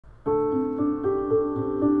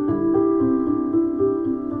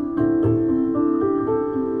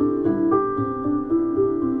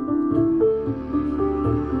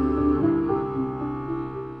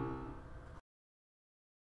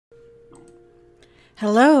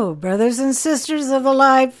Hello, brothers and sisters of the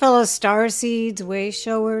light, fellow star seeds, way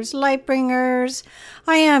showers, light bringers.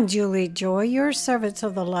 I am Julie Joy, your servant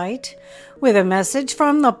of the light, with a message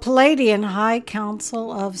from the Pleiadian High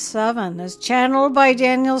Council of 7, as channeled by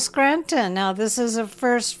Daniel Scranton. Now, this is a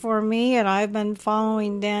first for me, and I've been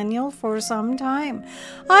following Daniel for some time.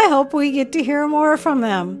 I hope we get to hear more from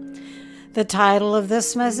them. The title of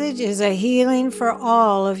this message is A Healing for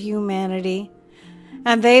All of Humanity.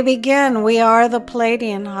 And they begin, we are the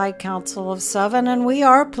Pleiadian High Council of 7, and we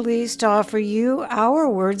are pleased to offer you our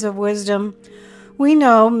words of wisdom. We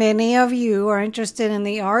know many of you are interested in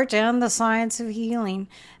the art and the science of healing,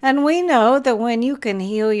 and we know that when you can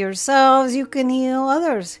heal yourselves, you can heal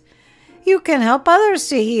others. You can help others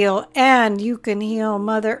to heal, and you can heal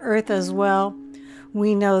Mother Earth as well.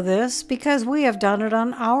 We know this because we have done it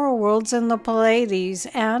on our worlds in the Pleiades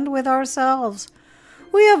and with ourselves.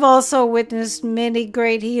 We have also witnessed many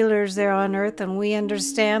great healers there on earth, and we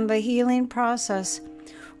understand the healing process.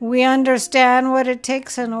 We understand what it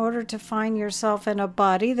takes in order to find yourself in a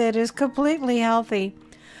body that is completely healthy.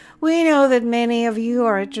 We know that many of you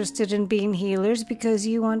are interested in being healers because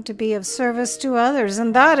you want to be of service to others,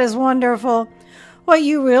 and that is wonderful. What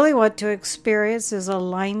you really want to experience is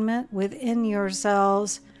alignment within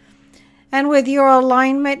yourselves. And with your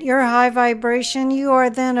alignment, your high vibration, you are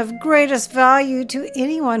then of greatest value to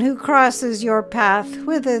anyone who crosses your path,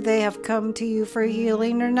 whether they have come to you for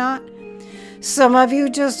healing or not. Some of you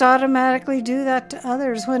just automatically do that to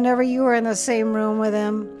others whenever you are in the same room with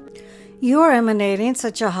them. You are emanating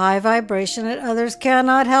such a high vibration that others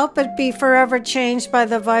cannot help but be forever changed by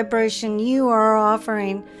the vibration you are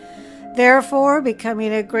offering. Therefore,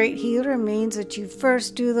 becoming a great healer means that you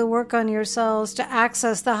first do the work on yourselves to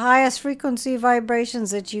access the highest frequency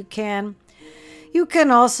vibrations that you can. You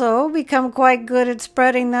can also become quite good at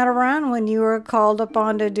spreading that around when you are called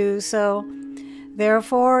upon to do so.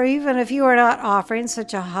 Therefore, even if you are not offering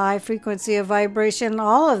such a high frequency of vibration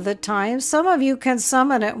all of the time, some of you can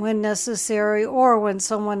summon it when necessary or when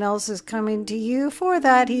someone else is coming to you for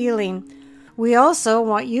that healing. We also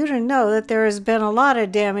want you to know that there has been a lot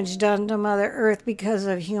of damage done to Mother Earth because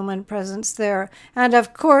of human presence there. And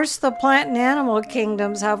of course, the plant and animal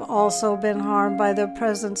kingdoms have also been harmed by the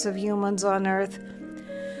presence of humans on Earth.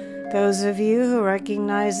 Those of you who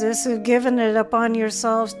recognize this have given it upon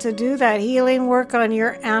yourselves to do that healing work on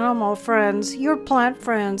your animal friends, your plant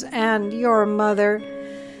friends, and your mother.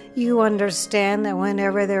 You understand that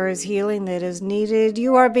whenever there is healing that is needed,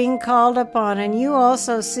 you are being called upon, and you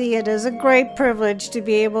also see it as a great privilege to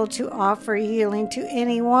be able to offer healing to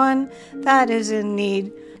anyone that is in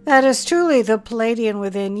need. That is truly the Pleiadian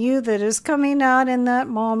within you that is coming out in that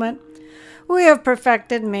moment. We have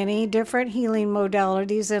perfected many different healing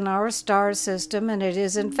modalities in our star system, and it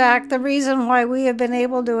is in fact the reason why we have been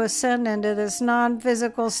able to ascend into this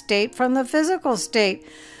non-physical state from the physical state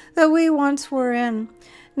that we once were in.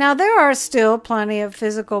 Now, there are still plenty of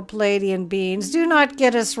physical Pleiadian beings. Do not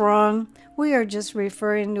get us wrong. We are just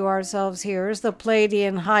referring to ourselves here as the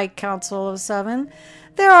Pleiadian High Council of 7.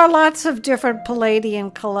 There are lots of different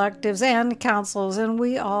Pleiadian collectives and councils, and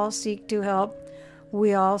we all seek to help.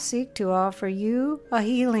 We all seek to offer you a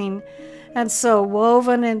healing. And so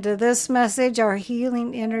woven into this message are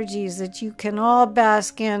healing energies that you can all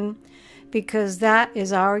bask in, because that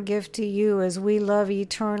is our gift to you as we love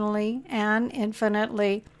eternally and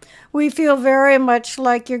infinitely. We feel very much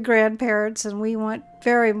like your grandparents, and we want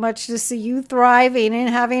very much to see you thriving and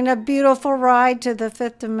having a beautiful ride to the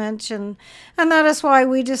 5th dimension. And that is why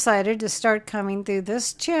we decided to start coming through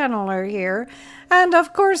this channeler here. And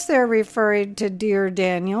of course they're referring to Dear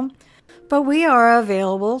Daniel. But we are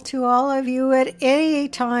available to all of you at any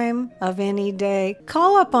time of any day.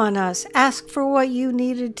 Call upon us, ask for what you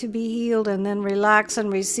needed to be healed, and then relax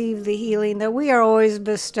and receive the healing that we are always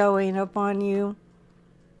bestowing upon you.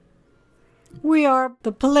 We are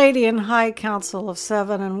the Pleiadian High Council of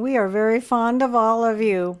 7, and we are very fond of all of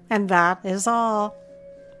you, and that is all.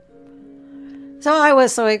 So I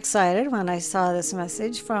was so excited when I saw this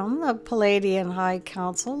message from the Pleiadian High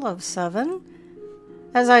Council of 7.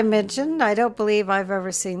 As I mentioned, I don't believe I've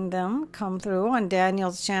ever seen them come through on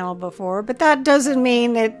Daniel's channel before, but that doesn't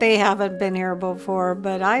mean that they haven't been here before.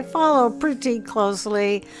 But I follow pretty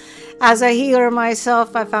closely. As a healer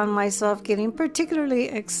myself, I found myself getting particularly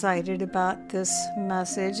excited about this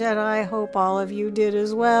message, and I hope all of you did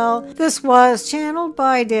as well. This was channeled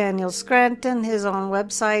by Daniel Scranton. His own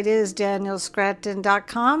website is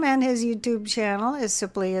danielscranton.com, and his YouTube channel is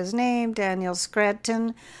simply his name, Daniel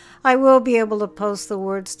Scranton. I will be able to post the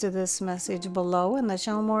words to this message below in the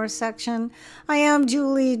Show More section. I am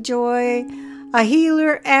Julie Joy. a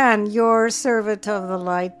healer, and your servant of the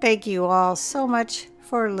light. Thank you all so much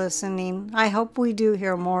for listening. I hope we do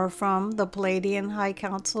hear more from the Pleiadian High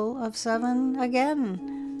Council of 7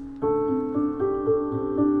 again.